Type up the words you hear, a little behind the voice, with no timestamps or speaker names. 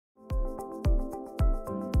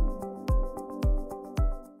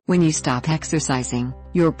When you stop exercising,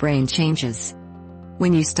 your brain changes.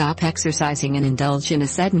 When you stop exercising and indulge in a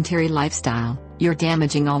sedentary lifestyle, you're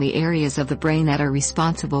damaging all the areas of the brain that are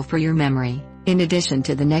responsible for your memory, in addition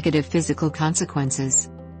to the negative physical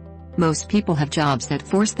consequences. Most people have jobs that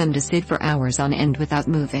force them to sit for hours on end without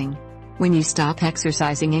moving. When you stop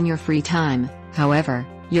exercising in your free time, however,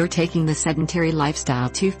 you're taking the sedentary lifestyle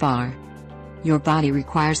too far. Your body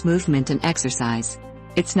requires movement and exercise.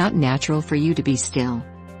 It's not natural for you to be still.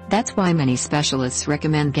 That's why many specialists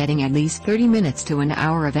recommend getting at least 30 minutes to an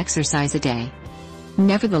hour of exercise a day.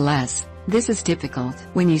 Nevertheless, this is difficult.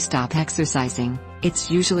 When you stop exercising,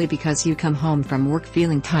 it's usually because you come home from work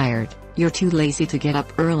feeling tired, you're too lazy to get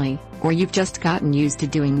up early, or you've just gotten used to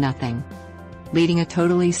doing nothing. Leading a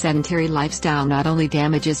totally sedentary lifestyle not only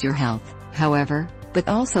damages your health, however, but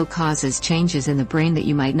also causes changes in the brain that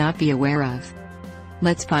you might not be aware of.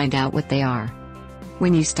 Let's find out what they are.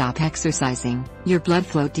 When you stop exercising, your blood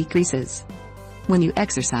flow decreases. When you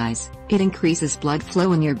exercise, it increases blood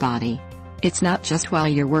flow in your body. It's not just while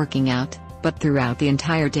you're working out, but throughout the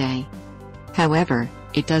entire day. However,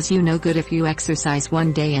 it does you no good if you exercise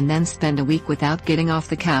one day and then spend a week without getting off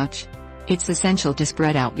the couch. It's essential to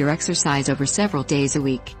spread out your exercise over several days a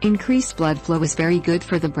week. Increased blood flow is very good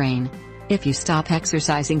for the brain. If you stop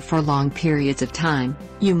exercising for long periods of time,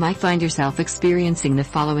 you might find yourself experiencing the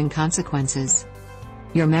following consequences.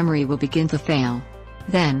 Your memory will begin to fail.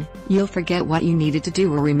 Then, you'll forget what you needed to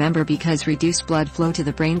do or remember because reduced blood flow to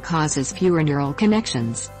the brain causes fewer neural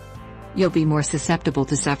connections. You'll be more susceptible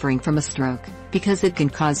to suffering from a stroke, because it can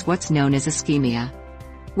cause what's known as ischemia.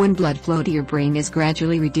 When blood flow to your brain is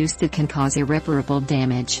gradually reduced, it can cause irreparable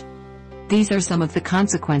damage. These are some of the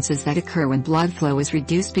consequences that occur when blood flow is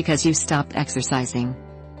reduced because you stopped exercising.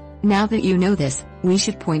 Now that you know this, we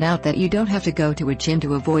should point out that you don't have to go to a gym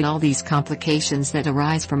to avoid all these complications that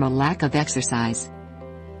arise from a lack of exercise.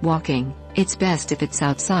 Walking, it's best if it's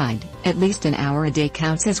outside. At least an hour a day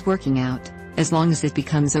counts as working out, as long as it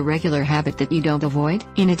becomes a regular habit that you don't avoid.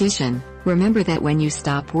 In addition, remember that when you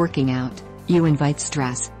stop working out, you invite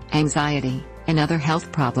stress, anxiety, and other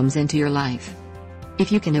health problems into your life.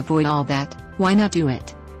 If you can avoid all that, why not do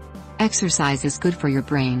it? Exercise is good for your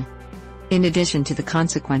brain. In addition to the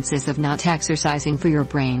consequences of not exercising for your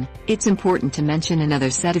brain, it's important to mention another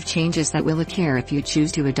set of changes that will occur if you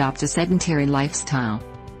choose to adopt a sedentary lifestyle.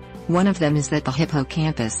 One of them is that the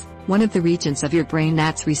hippocampus, one of the regions of your brain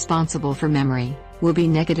that's responsible for memory, will be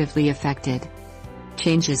negatively affected.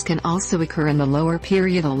 Changes can also occur in the lower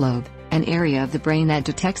parietal lobe, an area of the brain that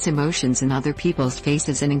detects emotions in other people's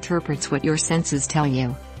faces and interprets what your senses tell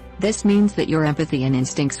you. This means that your empathy and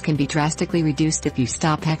instincts can be drastically reduced if you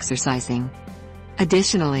stop exercising.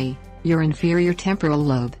 Additionally, your inferior temporal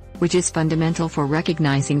lobe, which is fundamental for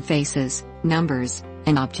recognizing faces, numbers,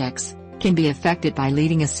 and objects, can be affected by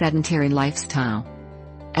leading a sedentary lifestyle.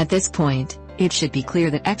 At this point, it should be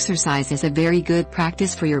clear that exercise is a very good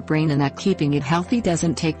practice for your brain and that keeping it healthy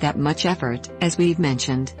doesn't take that much effort. As we've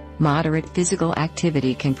mentioned, moderate physical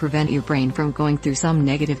activity can prevent your brain from going through some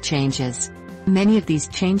negative changes. Many of these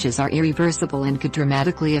changes are irreversible and could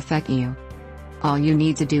dramatically affect you. All you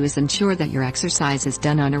need to do is ensure that your exercise is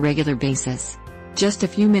done on a regular basis. Just a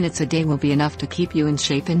few minutes a day will be enough to keep you in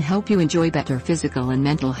shape and help you enjoy better physical and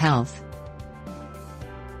mental health.